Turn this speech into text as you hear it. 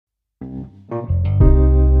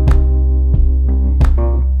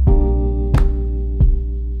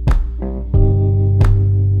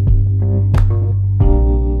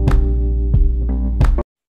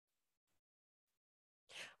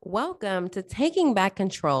Welcome to Taking Back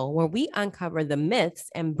Control, where we uncover the myths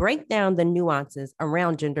and break down the nuances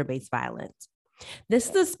around gender-based violence. This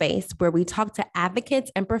is a space where we talk to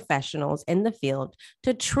advocates and professionals in the field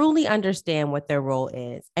to truly understand what their role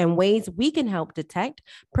is and ways we can help detect,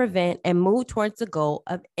 prevent, and move towards the goal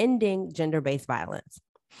of ending gender-based violence.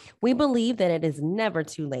 We believe that it is never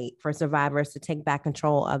too late for survivors to take back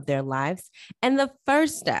control of their lives, and the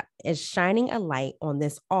first step is shining a light on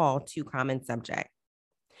this all too common subject.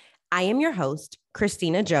 I am your host,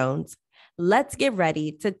 Christina Jones. Let's get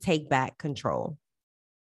ready to take back control.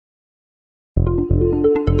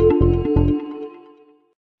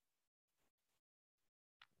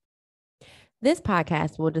 This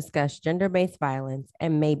podcast will discuss gender-based violence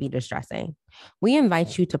and may be distressing. We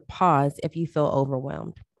invite you to pause if you feel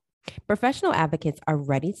overwhelmed. Professional advocates are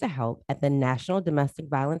ready to help at the National Domestic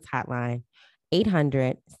Violence Hotline,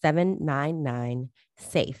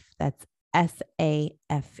 800-799-SAFE. That's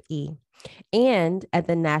SAFE. And at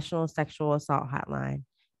the National Sexual Assault Hotline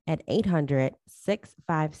at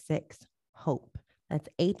 800-656-HOPE. That's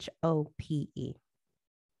HOPE.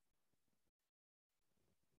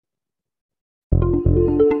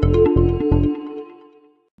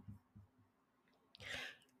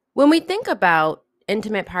 When we think about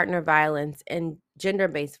intimate partner violence and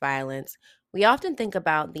gender-based violence, we often think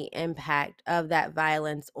about the impact of that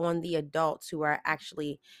violence on the adults who are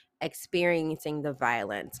actually experiencing the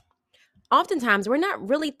violence. Oftentimes, we're not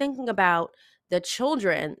really thinking about the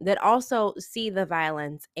children that also see the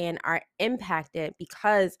violence and are impacted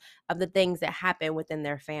because of the things that happen within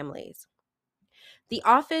their families. The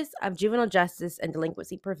Office of Juvenile Justice and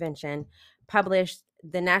Delinquency Prevention published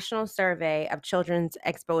the National Survey of Children's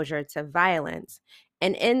Exposure to Violence.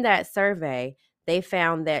 And in that survey, they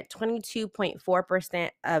found that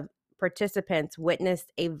 22.4% of participants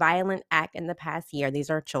witnessed a violent act in the past year. These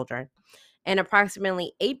are children. And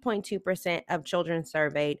approximately 8.2% of children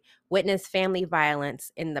surveyed witnessed family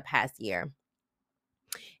violence in the past year.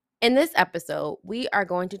 In this episode, we are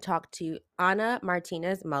going to talk to Ana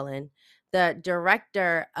Martinez Mullen, the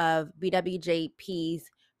director of BWJP's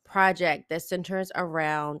project that centers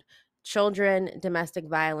around children, domestic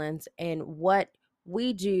violence, and what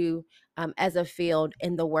we do as a field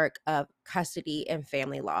in the work of custody and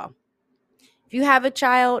family law. If you have a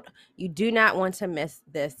child, you do not want to miss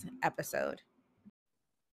this episode.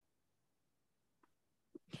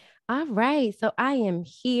 All right, so I am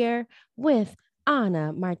here with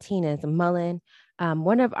Ana Martinez Mullen,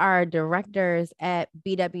 one of our directors at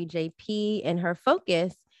BWJP, and her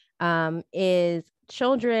focus is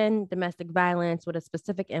children, domestic violence with a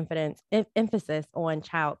specific emphasis on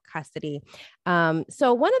child custody.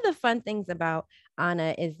 So one of the fun things about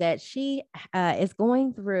Ana is that she is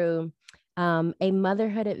going through a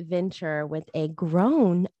motherhood adventure with a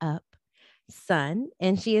grown-up son,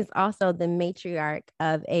 and she is also the matriarch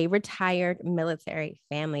of a retired military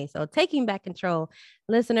family. So taking back control,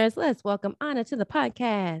 listeners, let's welcome Ana to the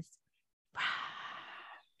podcast.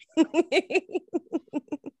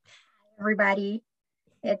 Everybody,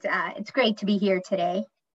 it's great to be here today,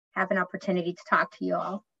 have an opportunity to talk to you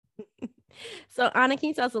all. So Ana, can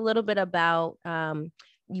you tell us a little bit about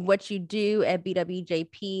what you do at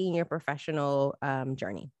BWJP and your professional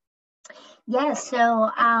journey? Yes, so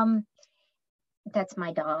that's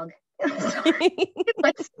my dog. It's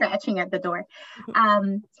like scratching at the door.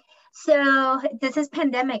 So this is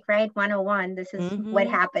pandemic, right? 101. This is what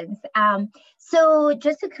happens. So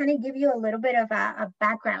just to kind of give you a little bit of a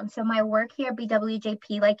background. So my work here at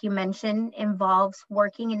BWJP, like you mentioned, involves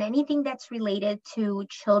working in anything that's related to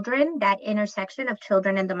children, that intersection of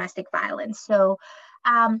children and domestic violence. So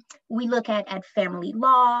we look at family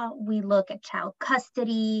law, we look at child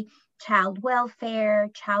custody, child welfare,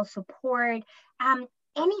 child support,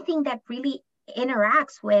 anything that really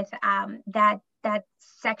interacts with that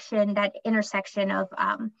section, that intersection of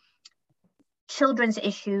children's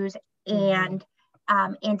issues and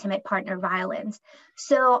intimate partner violence.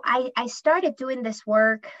 So I started doing this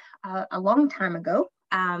work a long time ago.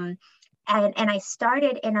 And I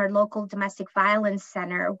started in our local domestic violence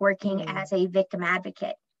center working as a victim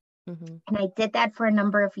advocate. And I did that for a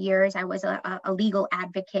number of years. I was a legal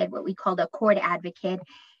advocate, what we called a court advocate.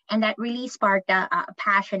 And that really sparked a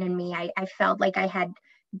passion in me. I felt like I had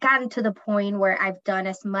gotten to the point where I've done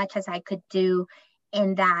as much as I could do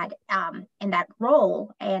in that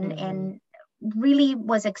role, and really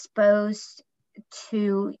was exposed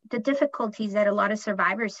to the difficulties that a lot of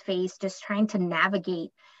survivors face just trying to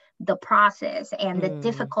navigate the process, and the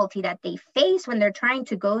difficulty that they face when they're trying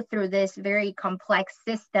to go through this very complex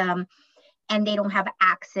system and they don't have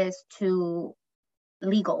access to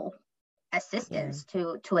legal assistance,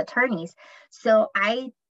 to attorneys. So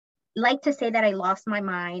I like to say that I lost my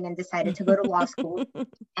mind and decided to go to law school.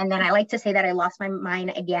 And then I like to say that I lost my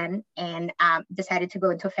mind again and decided to go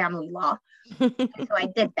into family law. And so I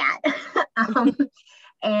did that.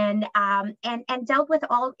 um, and dealt with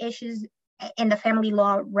all issues in the family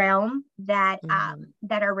law realm that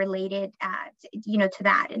that are related, to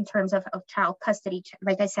that in terms of child custody,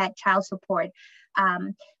 like I said, child support.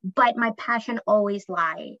 But my passion always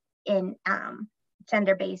lie in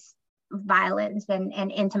gender-based violence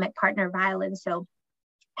and intimate partner violence. So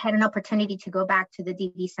I had an opportunity to go back to the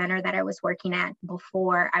DV center that I was working at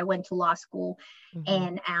before I went to law school,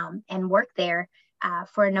 and work there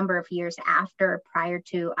for a number of years after. Prior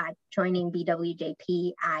to joining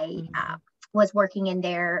BWJP, I was working in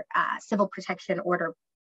their civil protection order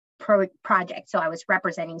project. So I was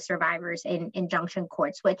representing survivors in injunction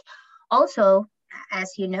courts, which also,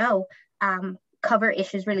 as you know, cover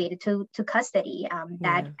issues related to custody.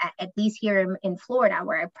 That at least here in Florida,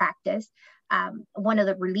 where I practice, one of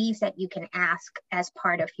the reliefs that you can ask as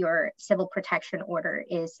part of your civil protection order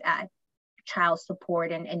is child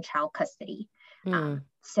support and child custody.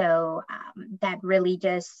 So that really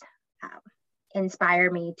just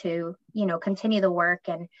inspired me to, continue the work,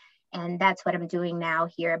 and that's what I'm doing now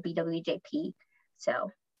here at BWJP. So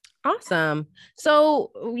awesome.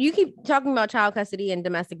 So you keep talking about child custody and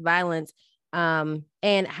domestic violence,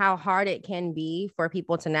 and how hard it can be for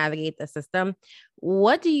people to navigate the system.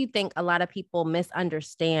 What do you think a lot of people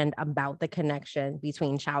misunderstand about the connection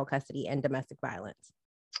between child custody and domestic violence?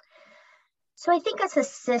 So I think as a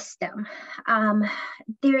system,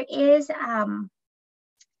 there is a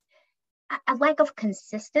lack of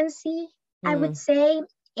consistency, I would say,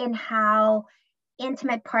 in how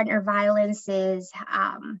intimate partner violence is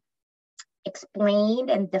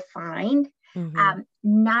explained and defined.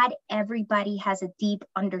 Not everybody has a deep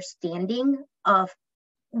understanding of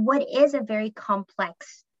what is a very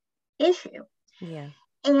complex issue.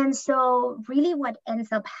 And so really what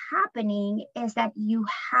ends up happening is that you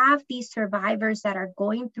have these survivors that are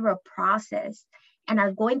going through a process and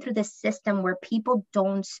are going through the system where people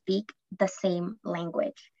don't speak the same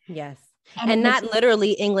language. And not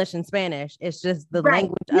literally English and Spanish. It's just the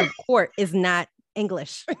language of court is not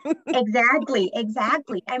English. Exactly.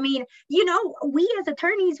 I mean, we as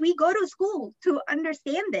attorneys, we go to school to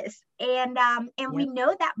understand this. And we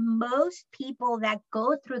know that most people that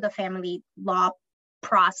go through the family law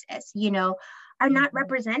process, are not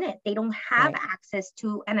represented. They don't have access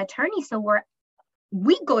to an attorney. So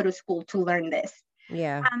we go to school to learn this.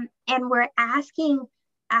 And we're asking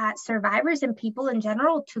survivors and people in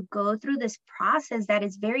general to go through this process that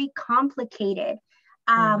is very complicated,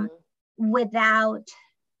 without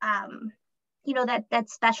that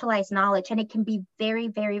specialized knowledge. And it can be very,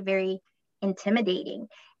 very, very intimidating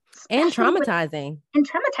and traumatizing,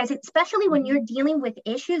 especially when you're dealing with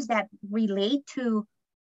issues that relate to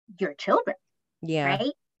your children,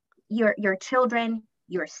 right? Your children,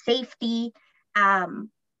 your safety.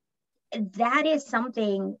 That is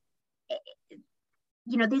something,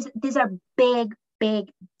 these are big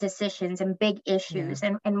decisions and big issues.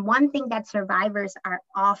 And one thing that survivors are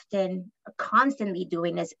constantly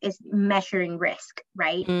doing is measuring risk,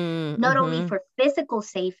 right? Not only for physical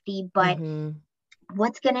safety, but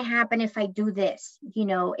what's going to happen if I do this?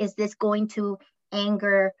 Is this going to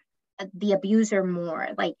anger the abuser more?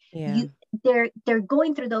 Like they're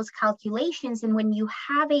going through those calculations. And when you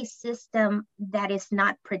have a system that is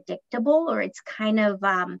not predictable, or it's kind of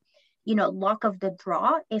luck of the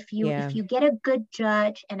draw, if you get a good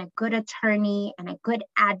judge and a good attorney and a good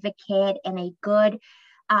advocate and a good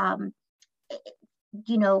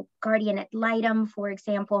guardian ad litem, for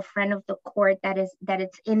example, friend of the court that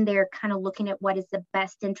it's in there kind of looking at what is the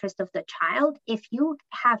best interest of the child. If you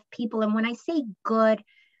have people, and when I say good,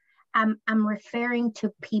 I'm referring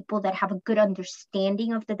to people that have a good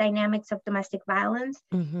understanding of the dynamics of domestic violence,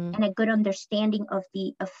 and a good understanding of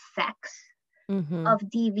the effects of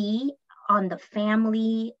DV on the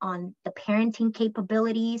family, on the parenting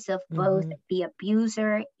capabilities of both the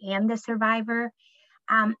abuser and the survivor,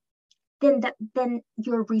 then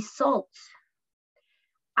your results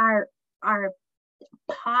are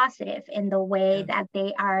positive in the way that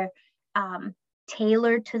they are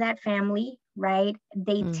tailored to that family, right?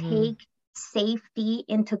 They take safety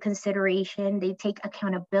into consideration. They take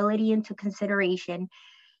accountability into consideration.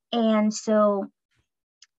 And so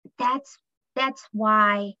that's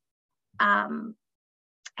why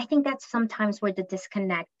I think that's sometimes where the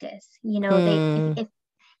disconnect is.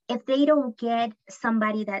 If they don't get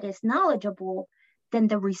somebody that is knowledgeable, then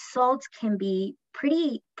the results can be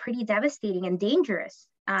pretty devastating and dangerous,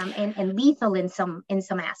 and lethal in some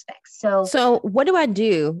aspects. So what do I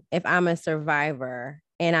do if I'm a survivor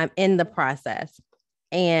and I'm in the process,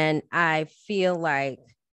 and I feel like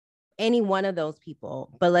any one of those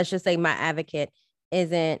people, but let's just say my advocate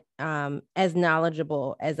isn't as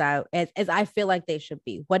knowledgeable as I feel like they should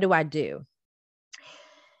be, what do I do?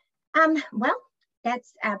 Well,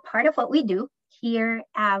 that's part of what we do here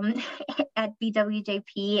at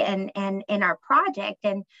BWJP and in our project.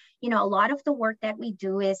 And a lot of the work that we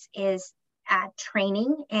do is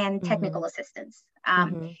training and Mm-hmm. technical assistance.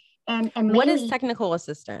 Mm-hmm. And What is mainly, technical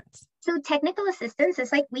assistance? so technical assistance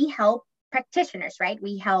is like we help practitioners, right?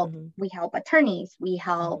 We help Mm-hmm. we help attorneys, we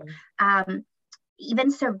help Mm-hmm. um,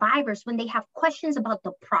 even survivors when they have questions about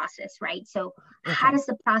the process, right? So, how Okay. does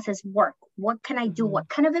the process work? What can I do? Mm-hmm. What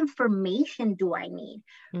kind of information do I need,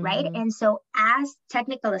 right? Mm-hmm. And so, as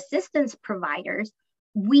technical assistance providers,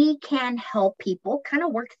 we can help people kind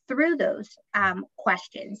of work through those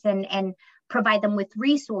questions and provide them with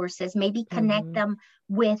resources, maybe connect Mm-hmm. them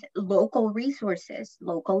with local resources,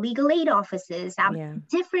 local legal aid offices, Yeah.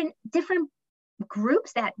 different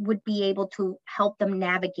groups that would be able to help them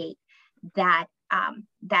navigate that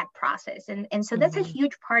that process. And so that's a Mm-hmm.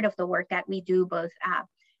 huge part of the work that we do. Both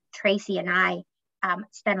Tracy and I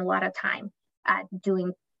spend a lot of time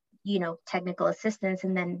doing, technical assistance,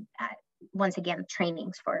 and then once again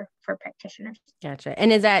trainings for practitioners. Gotcha.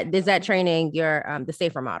 And is that training your the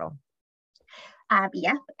SAFER model?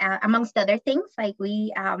 Yeah, amongst other things, like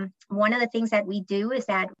we, one of the things that we do is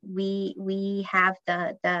that we have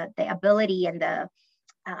the ability and the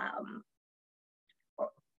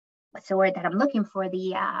what's the word that I'm looking for,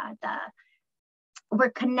 the we're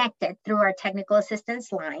connected through our technical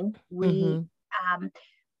assistance line. Mm-hmm. Um,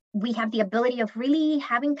 we have the ability of really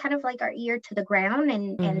having kind of like our ear to the ground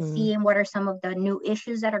and Mm-hmm. seeing what are some of the new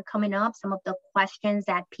issues that are coming up, some of the questions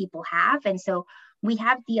that people have. And so we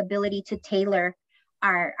have the ability to tailor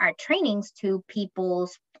our trainings to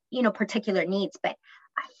people's, particular needs. But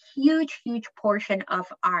a huge portion of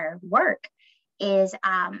our work is,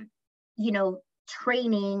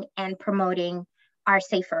 training and promoting our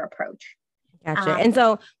safer approach. Gotcha. Um, And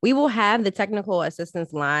so we will have the technical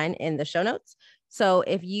assistance line in the show notes. So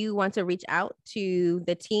if you want to reach out to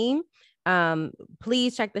the team,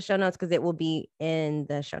 please check the show notes because it will be in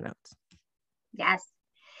the show notes. yes.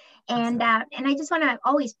 And Awesome. and I just want to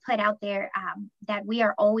always put out there that we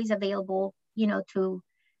are always available, to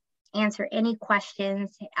answer any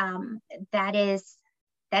questions. That is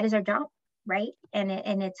our job, right? And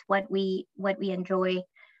it's what we enjoy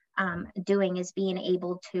doing, is being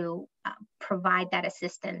able to provide that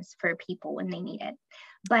assistance for people when they need it.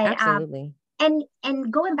 But Absolutely. and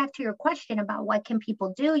going back to your question about what can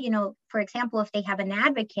people do, for example, if they have an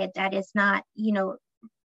advocate that is not,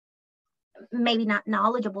 maybe not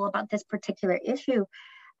knowledgeable about this particular issue,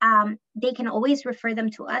 they can always refer them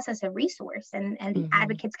to us as a resource, and the Mm-hmm.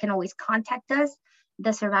 advocates can always contact us.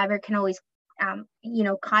 The survivor can always,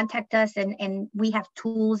 contact us, and we have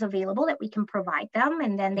tools available that we can provide them,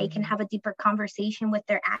 and then they can Mm-hmm. have a deeper conversation with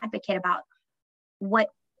their advocate about what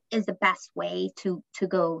is the best way to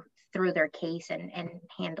go through their case and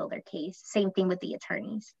handle their case. Same thing with the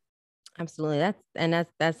attorneys. Absolutely.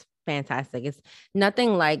 That's fantastic. It's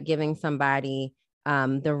nothing like giving somebody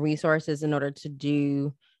the resources in order to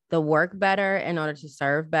do the work better, in order to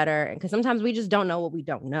serve better. Because sometimes we just don't know what we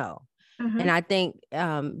don't know. Mm-hmm. And I think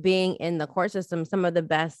being in the court system, some of the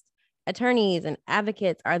best attorneys and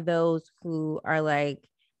advocates are those who are like,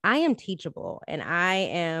 I am teachable and I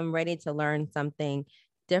am ready to learn something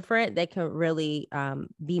different. They can really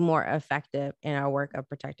be more effective in our work of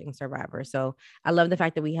protecting survivors. So I love the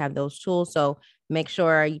fact that we have those tools. So make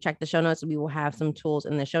sure you check the show notes. We will have some tools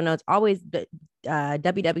in the show notes. Always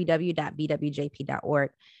www.bwjp.org.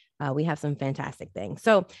 We have some fantastic things.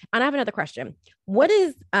 So, and I have another question. What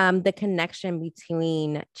Yes. is the connection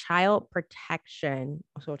between child protection,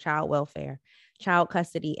 so child welfare, child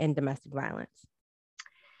custody, and domestic violence?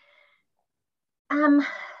 Um,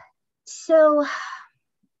 so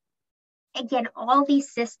again, all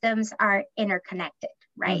these systems are interconnected,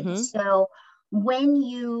 right? Mm-hmm. So when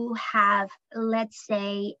you have, let's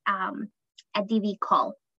say, a DV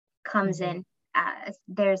call comes Mm-hmm. in,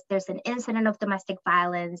 there's an incident of domestic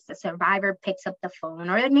violence, the survivor picks up the phone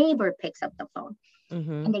or a neighbor picks up the phone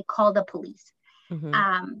Mm-hmm. and they call the police. Mm-hmm.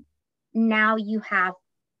 Um, Now you have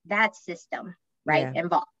that system, right, Yeah.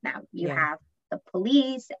 involved. Now you Yeah. have the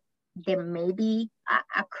police, there may be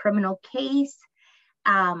a criminal case.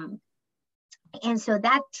 Um, and so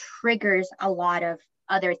that triggers a lot of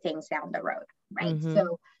other things down the road, right? Mm-hmm.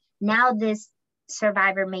 So now this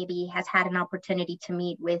survivor maybe has had an opportunity to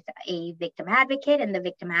meet with a victim advocate, and the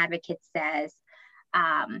victim advocate says,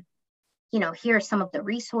 um, here are some of the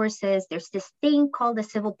resources. There's this thing called a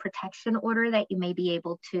civil protection order that you may be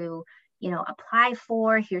able to, apply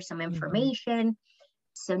for. Here's some Mm-hmm. information.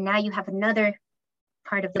 So now you have another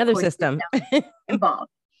part of the Another court system. system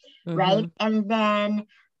involved, right? Mm-hmm. And then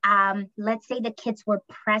let's say the kids were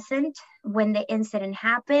present when the incident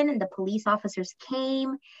happened and the police officers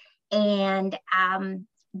came, and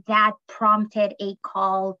that prompted a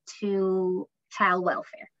call to child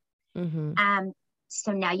welfare. Mm-hmm.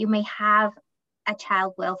 So now you may have a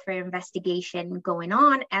child welfare investigation going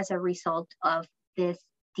on as a result of this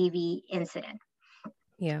DV incident.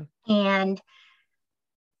 Yeah. And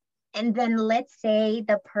then let's say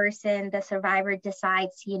the survivor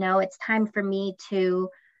decides, it's time for me to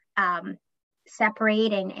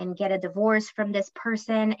separate and get a divorce from this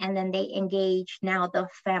person. And then they engage now the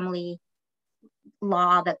family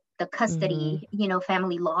law, the custody,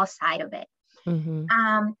 family law side of it.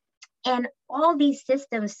 Mm-hmm. And all these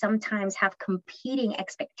systems sometimes have competing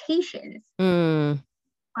expectations Mm.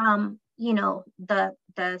 from,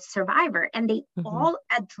 the survivor, and they Mm-hmm. all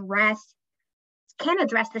can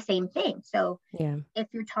address the same thing. So Yeah. if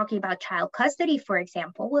you're talking about child custody, for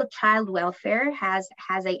example, well, child welfare has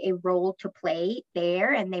a role to play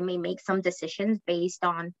there, and they may make some decisions based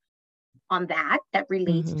on that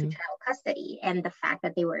relates to Mm-hmm. child custody and the fact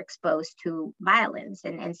that they were exposed to violence.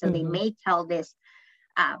 And so they Mm-hmm. may tell this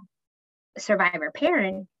uh, survivor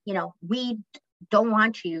parent, we don't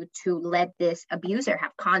want you to let this abuser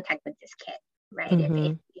have contact with this kid, right?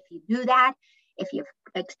 Mm-hmm. If you do that, if you've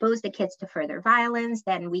exposed the kids to further violence,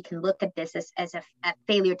 then we can look at this as a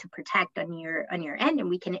failure to protect on your end, and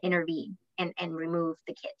we can intervene and remove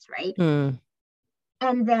the kids, right? Mm.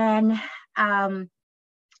 And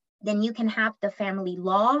then you can have the family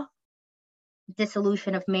law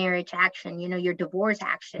dissolution of marriage action, your divorce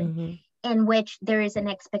action, Mm-hmm. in which there is an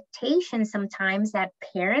expectation sometimes that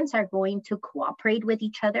parents are going to cooperate with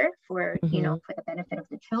each other Mm-hmm. for the benefit of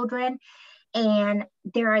the children. And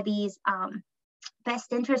there are these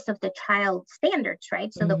best interest of the child standards,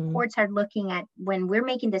 right? So the Mm-hmm. courts are looking at, when we're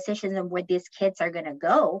making decisions on where these kids are going to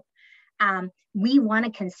go, we want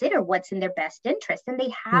to consider what's in their best interest. And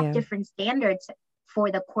they have Yeah. different standards for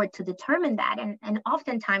the court to determine that. And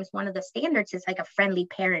oftentimes one of the standards is like a friendly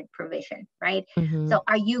parent provision, right? Mm-hmm. So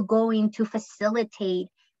are you going to facilitate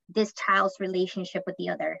this child's relationship with the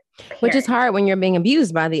other Which is parent? hard when you're being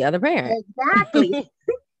abused by the other parent. Exactly. Ding,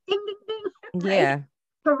 ding, ding. Right? Yeah.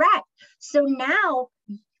 Correct. So now,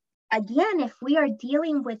 again, if we are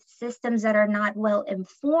dealing with systems that are not well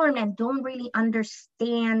informed and don't really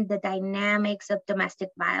understand the dynamics of domestic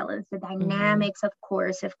violence, the Mm-hmm. dynamics of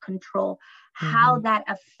coercive control, how Mm-hmm. that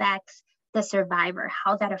affects the survivor,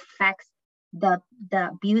 how that affects the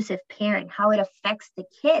abusive parent, how it affects the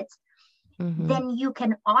kids, Mm-hmm. then you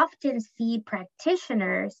can often see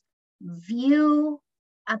practitioners view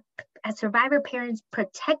a, a survivor parent's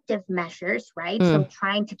protective measures, right? So Mm.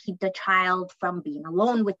 trying to keep the child from being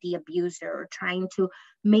alone with the abuser, or trying to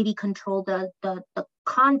maybe control the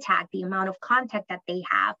contact, the amount of contact that they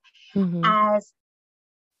have, Mm-hmm. as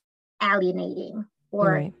alienating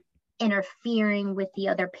or Right. interfering with the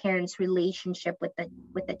other parent's relationship with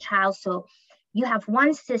the child. So you have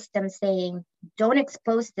one system saying, don't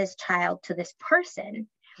expose this child to this person,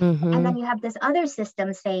 and Mm-hmm. then you have this other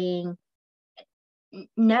system saying,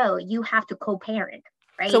 no, you have to co-parent,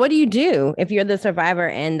 So right? what do you do if you're the survivor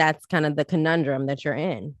and that's kind of the conundrum that you're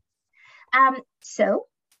in? So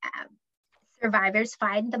survivors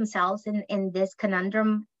find themselves in this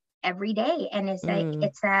conundrum every day, and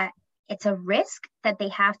Mm. it's a risk that they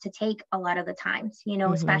have to take a lot of the times,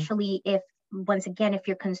 Mm-hmm. especially if, once again, if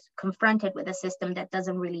you're confronted with a system that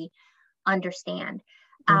doesn't really understand.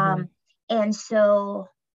 Mm-hmm. um, and so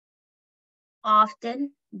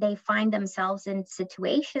often they find themselves in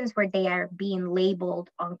situations where they are being labeled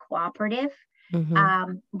uncooperative,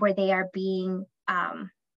 Mm-hmm. where they are being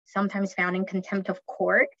sometimes found in contempt of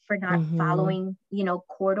court for not Mm-hmm. following,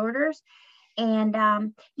 court orders. And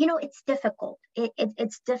it's difficult.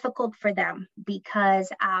 It's difficult for them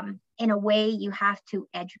because, in a way, you have to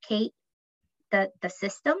educate the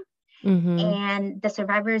system, Mm-hmm. and the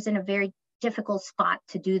survivor is in a very difficult spot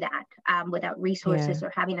to do that, without Yeah. resources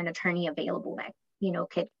or having an attorney available that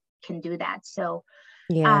can do that. So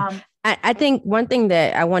Yeah. um, I think one thing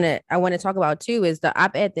that I want to talk about too is the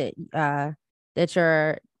op-ed that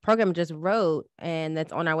your program just wrote and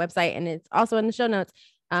that's on our website and it's also in the show notes.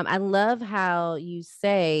 I love how you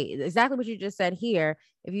say exactly what you just said here.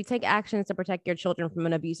 If you take actions to protect your children from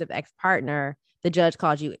an abusive ex-partner, the judge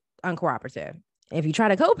calls you uncooperative. If you try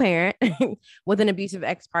to co-parent with an abusive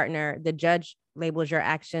ex-partner, the judge labels your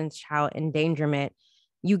actions child endangerment.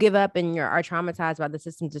 you give up and you are traumatized by the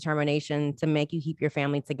system's determination to make you keep your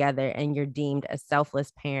family together, and you're deemed a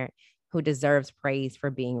selfless parent who deserves praise for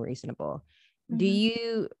being reasonable. Do Mhm.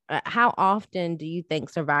 you, how often do you think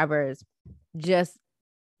survivors just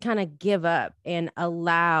kind of give up and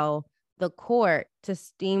allow the court to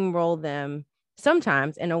steamroll them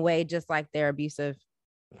sometimes in a way just like their abusive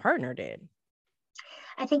partner did?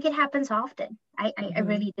 I think it happens often. I Mm-hmm.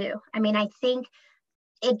 really do. I mean, I think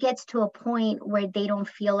it gets to a point where they don't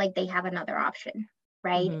feel like they have another option,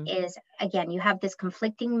 right? Mm-hmm. Is again, you have this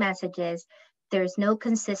conflicting messages, there's no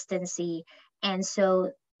consistency, and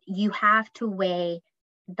so you have to weigh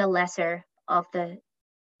the lesser of the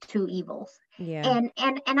two evils. Yeah. And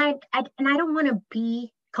I don't want to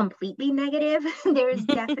be completely negative. There's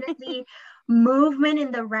definitely movement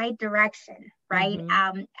in the right direction, right?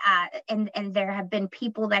 Mm-hmm. And there have been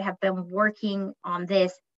people that have been working on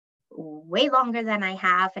this way longer than I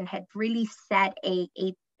have and had really set a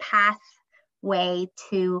pathway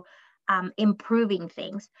to improving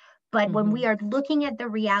things. But when Mm-hmm. we are looking at the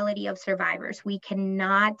reality of survivors, we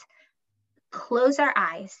cannot close our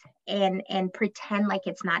eyes and pretend like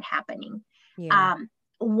it's not happening. Yeah. Um,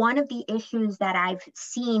 One of the issues that I've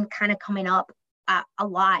seen kind of coming up a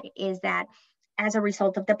lot is that as a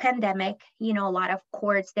result of the pandemic, a lot of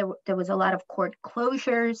courts, there was a lot of court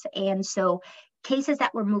closures. And so cases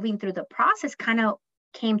that were moving through the process kind of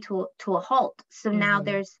came to a halt. So now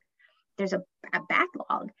Mm-hmm. there's a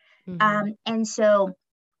backlog. Mm-hmm. And so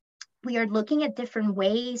we are looking at different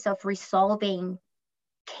ways of resolving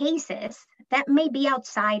cases that may be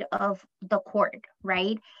outside of the court,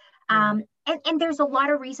 right? Yeah. And there's a lot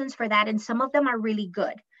of reasons for that, and some of them are really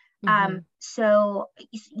good. Mm-hmm. So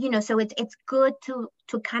it's good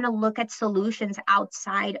to kind of look at solutions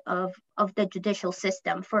outside of the judicial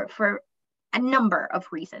system for a number of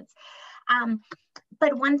reasons. Um,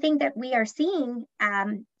 but one thing that we are seeing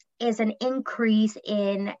is an increase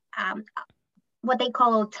in what they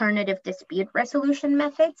call alternative dispute resolution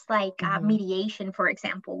methods, like Mm-hmm. mediation, for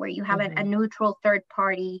example, where you have a Mm-hmm. neutral third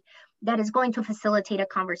party that is going to facilitate a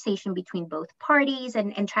conversation between both parties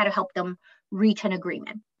and try to help them reach an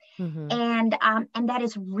agreement. Mm-hmm. And that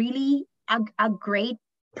is really a great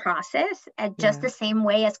process, just Yeah. the same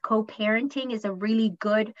way as co-parenting is a really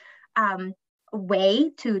good way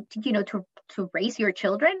to raise your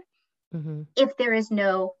children Mm-hmm. if there is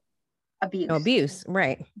no No abuse, abuse.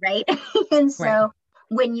 Right. right? And Right. so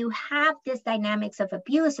when you have this dynamics of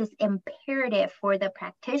abuse, it's imperative for the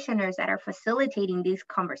practitioners that are facilitating these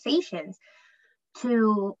conversations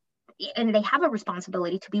to, and they have a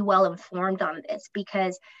responsibility to be well informed on this,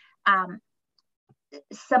 because um,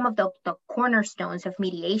 some of the cornerstones of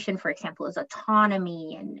mediation, for example, is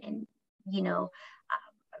autonomy and you know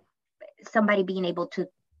somebody being able to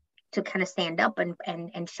kind of stand up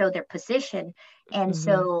and show their position. And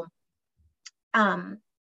Mm-hmm. um,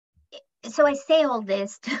 so I say all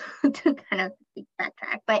this to kind of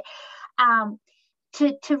backtrack, but um,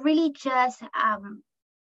 to really just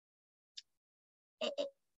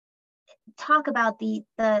talk about the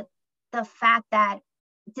fact that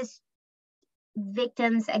this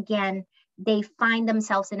victims, again, they find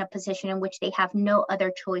themselves in a position in which they have no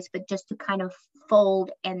other choice but just to kind of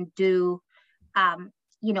fold and do um,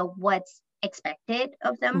 what's expected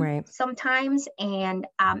of them Right. sometimes, and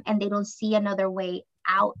they don't see another way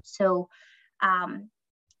out. So um,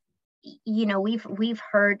 we've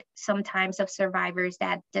heard sometimes of survivors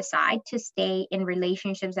that decide to stay in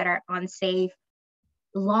relationships that are unsafe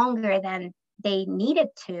longer than they needed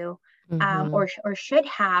to, Mm-hmm. or should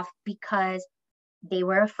have, because they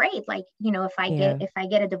were afraid, like, if i get Yeah. if i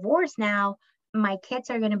get a divorce now, my kids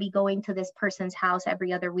are going to be going to this person's house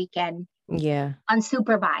every other weekend Yeah.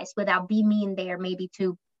 unsupervised without me being there, maybe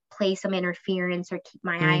to play some interference or keep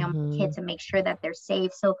my eye on my Mm-hmm. kids and make sure that they're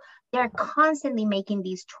safe. So they're constantly making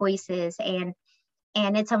these choices, and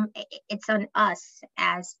it's on us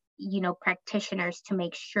as practitioners to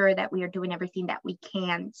make sure that we are doing everything that we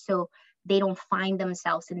can so they don't find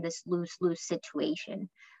themselves in this lose-lose situation.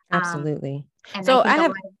 um, Absolutely. and I So I think a lot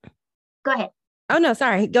have, of, go ahead. oh no,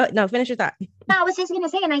 sorry. Go, no, finish your thought. No, I was just going to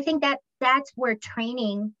say, and I think that that's where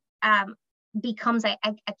training becomes a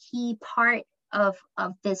key part of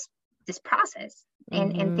this process,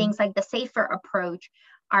 and Mm-hmm. things like the safer approach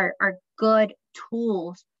are good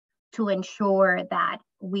tools to ensure that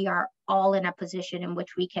we are all in a position in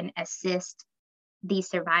which we can assist these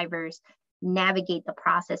survivors navigate the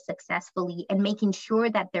process successfully, and making sure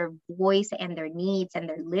that their voice and their needs and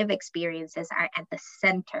their live experiences are at the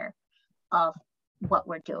center of what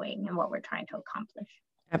we're doing and what we're trying to accomplish.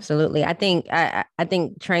 Absolutely. I think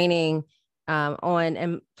training on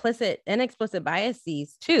implicit and explicit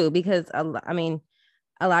biases too, because I mean,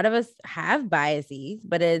 a lot of us have biases,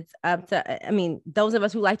 but it's up to, I mean, those of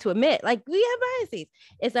us who like to admit, like, we have biases.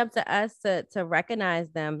 It's up to us to recognize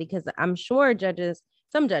them, because I'm sure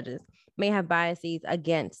some judges may have biases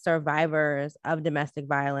against survivors of domestic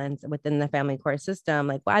violence within the family court system.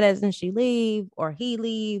 Like, why doesn't she leave or he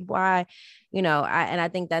leave? Why? And I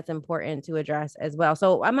think that's important to address as well.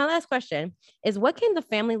 So my last question is, what can the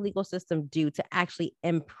family legal system do to actually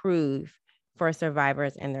improve for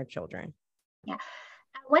survivors and their children? Yeah.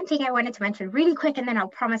 One thing I wanted to mention really quick, and then I'll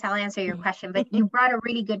promise I'll answer your question, but you brought a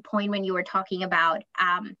really good point when you were talking about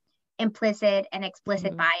implicit and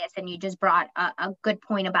explicit bias, and you just brought a good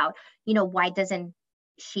point about, why doesn't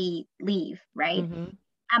she leave, right?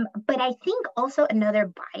 But I think also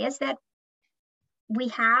another bias that we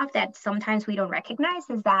have that sometimes we don't recognize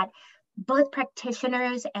is that both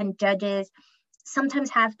practitioners and judges sometimes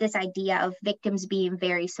have this idea of victims being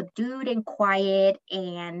very subdued and quiet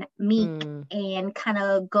and meek and kind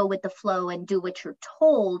of go with the flow and do what you're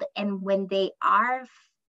told. And when they are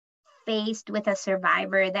faced with a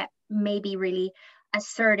survivor that may be really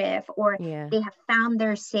assertive, or they have found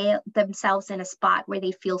themselves in a spot where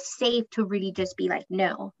they feel safe to really just be like,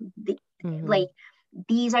 no, like,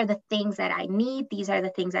 these are the things that I need. These are the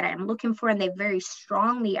things that I'm looking for. And they very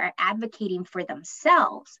strongly are advocating for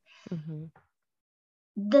themselves.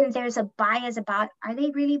 Then there's a bias about, are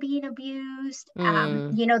they really being abused?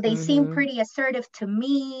 They seem pretty assertive to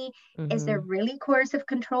me. Is there really coercive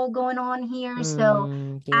control going on here?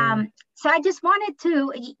 So I just wanted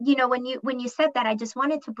to, when you said that, I just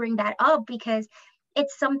wanted to bring that up, because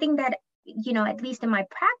it's something that, at least in my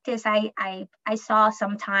practice, I saw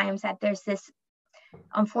sometimes that there's this,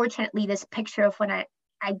 unfortunately, this picture of what an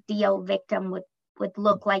ideal victim would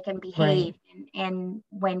look like and behave. And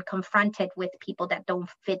when confronted with people that don't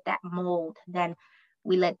fit that mold, then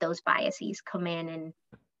we let those biases come in, and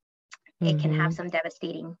it can have some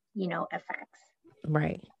devastating, effects.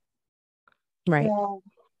 Right.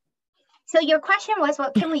 So your question was,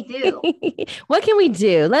 what can we do? What can we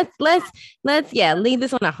do? Let's leave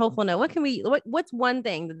this on a hopeful note. What's one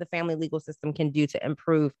thing that the family legal system can do to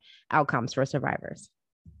improve outcomes for survivors?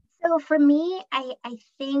 So for me, I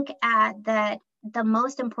think that the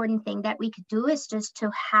most important thing that we could do is just to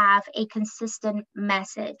have a consistent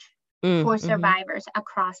message for survivors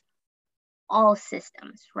across all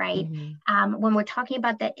systems, right? When we're talking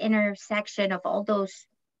about the intersection of all those,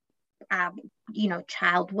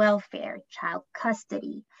 child welfare, child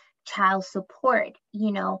custody, child support,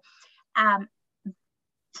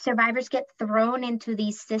 survivors get thrown into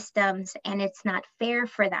these systems, and it's not fair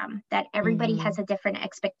for them that everybody has a different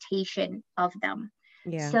expectation of them.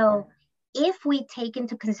 So if we take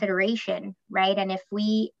into consideration, right, and if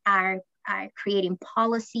we are creating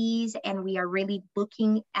policies, and we are really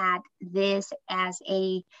looking at this as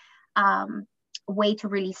a way to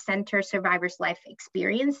really center survivors' life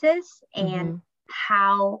experiences and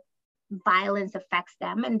how violence affects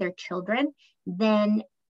them and their children, then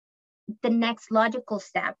the next logical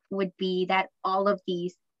step would be that all of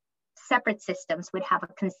these separate systems would have a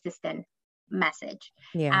consistent message.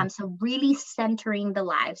 So really centering the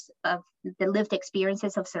lives of the lived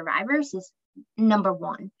experiences of survivors is number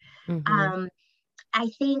one. I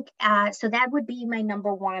think, so that would be my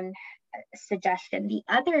number one suggestion. The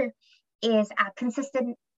other is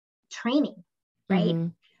consistent training, right?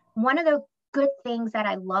 One of the good things that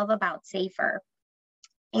I love about SAFER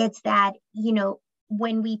is that,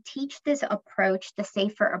 when we teach this approach, the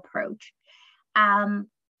SAFER approach,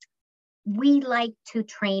 we like to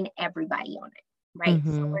train everybody on it, right?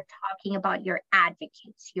 So we're talking about your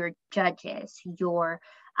advocates, your judges, your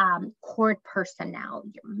court personnel,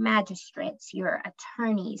 your magistrates, your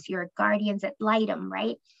attorneys, your guardians ad litem,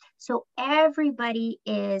 right? So everybody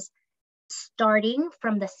is starting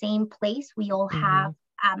from the same place. We all have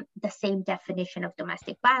the same definition of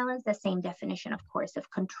domestic violence, the same definition of coercive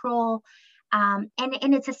control. And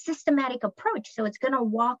it's a systematic approach. So it's going to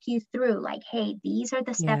walk you through, like, hey, these are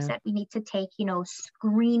the steps that we need to take,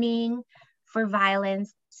 screening for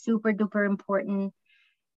violence, super duper important.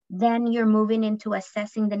 Then you're moving into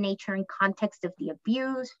assessing the nature and context of the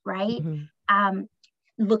abuse, right?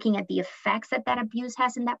 Looking at the effects that abuse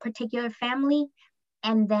has in that particular family.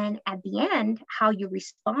 And then at the end, how you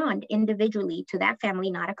respond individually to that family,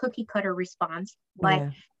 not a cookie cutter response, but,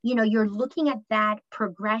 you're looking at that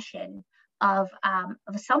progression of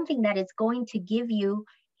something that is going to give you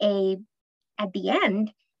at the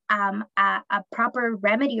end, a proper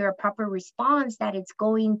remedy or a proper response that it's not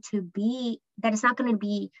going to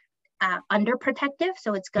be underprotective,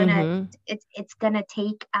 so Mm-hmm. it's gonna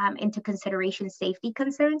take into consideration safety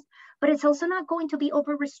concerns, but it's also not going to be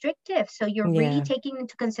over restrictive. So you're really Yeah. taking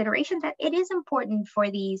into consideration that it is important for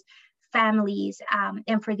these families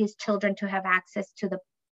and for these children to have access to the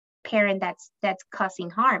parent that's causing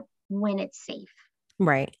harm when it's safe.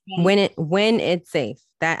 Right. Right. When it's safe.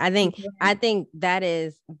 That I Yeah. think that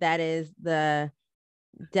is the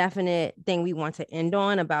definite thing we want to end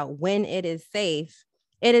on about when it is safe.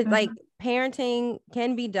 It is like Mhm. parenting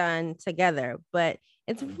can be done together, but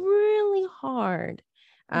it's really hard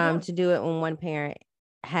Yeah. to do it when one parent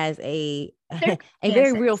has a a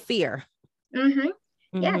very real Circumstances. fear Mm-hmm.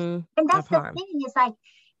 Yes. mm-hmm, And of that's the harm. thing is like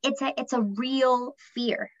it's a real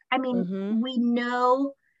fear. I mean, Mm-hmm.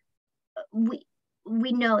 we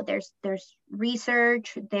we know there's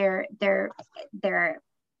research there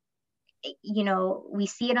we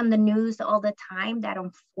see it on the news all the time that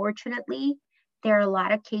unfortunately there are a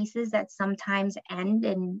lot of cases that sometimes end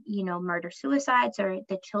in murder suicides or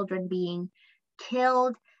the children being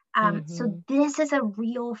killed. So Mm-hmm. this is a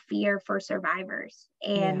real fear for survivors,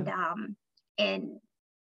 Yeah. and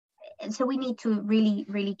and so we need to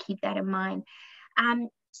really keep that in mind.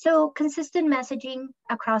 So consistent messaging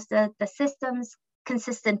across the systems,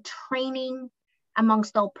 consistent training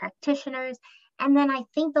amongst all practitioners. And then I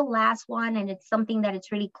think the last one, and it's something that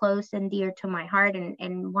it's really close and dear to my heart,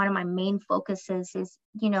 and one of my main focuses is,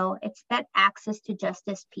 it's that access to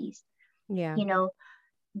justice piece. Yeah. You know,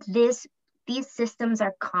 this these systems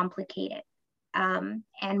are complicated,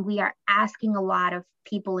 and we are asking a lot of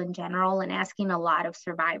people in general and asking a lot of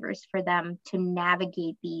survivors for them to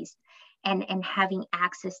navigate these, and having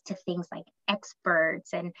access to things like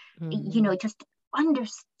experts and Mm-hmm. just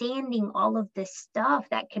understanding all of this stuff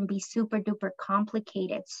that can be super duper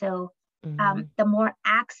complicated. So Mm-hmm. the more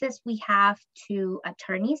access we have to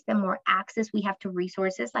attorneys, the more access we have to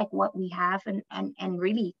resources like what we have, and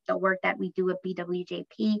really the work that we do at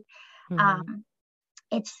BWJP. Mm-hmm. um,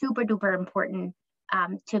 it's super duper important,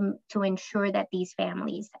 to ensure that these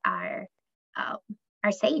families uh,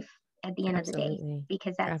 are safe at the end of the day, Absolutely.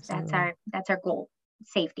 because that's Absolutely. our goal.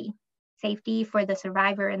 Safety, safety for the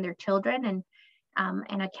survivor and their children,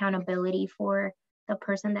 and accountability for the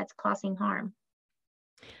person that's causing harm.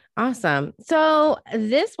 Awesome. So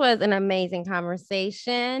this was an amazing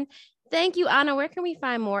conversation. Thank you, Anna. Where can we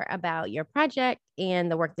find more about your project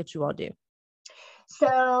and the work that you all do?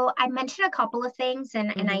 So I mentioned a couple of things, and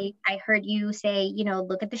Mm-hmm. I heard you say,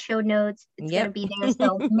 look at the show notes. It's going to Yep. be there.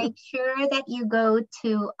 So make sure that you go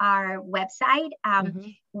to our website. Mm-hmm.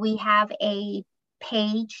 We have a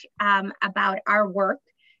page about our work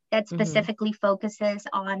that Mm-hmm. specifically focuses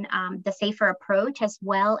on the safer approach, as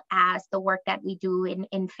well as the work that we do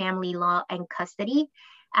in family law and custody.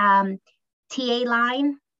 Um, TA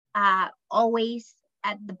line, always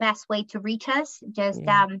the best way to reach us. Just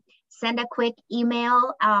Yeah. send a quick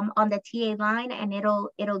email on the TA line, and it'll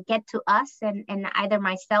get to us, and either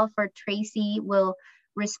myself or Tracy will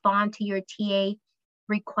respond to your TA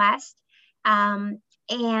request. And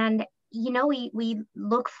we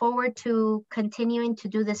look forward to continuing to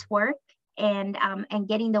do this work, and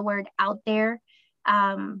getting the word out there.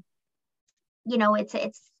 Um,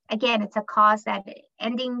 it's again, it's a cause that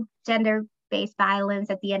ending gender-based violence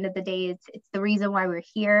at the end of the day, it's the reason why we're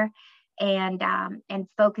here, and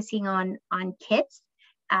focusing on kids.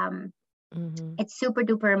 um, Mm-hmm. it's super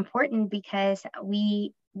duper important because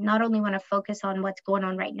we not only want to focus on what's going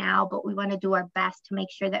on right now, but we want to do our best to make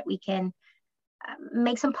sure that we can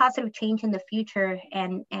make some positive change in the future,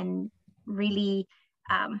 and really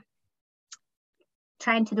um,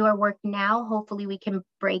 trying to do our work now. Hopefully we can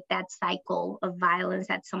break that cycle of violence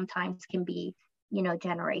that sometimes can be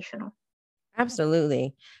generational.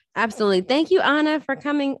 Absolutely. Absolutely. Thank you, Anna, for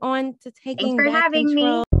coming on to Thanks Taking for Back having me.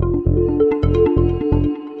 Control.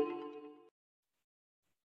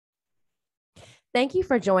 Thank you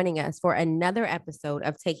for joining us for another episode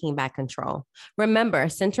of Taking Back Control. Remember,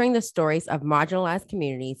 centering the stories of marginalized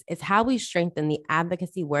communities is how we strengthen the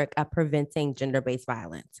advocacy work of preventing gender based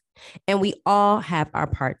violence. And we all have our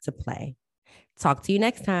part to play. Talk to you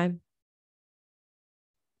next time.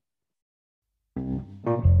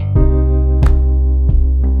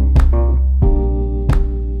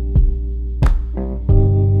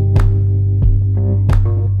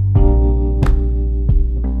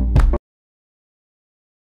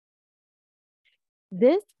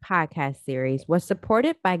 This podcast series was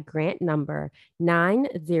supported by grant number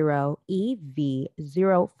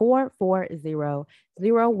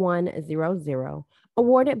 90EV04400100,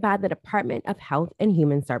 awarded by the Department of Health and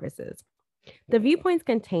Human Services. The viewpoints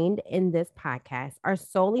contained in this podcast are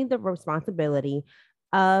solely the responsibility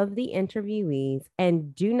of the interviewees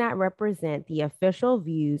and do not represent the official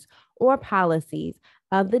views or policies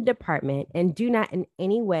of the department and do not in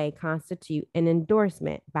any way constitute an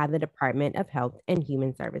endorsement by the Department of Health and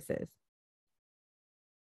Human Services.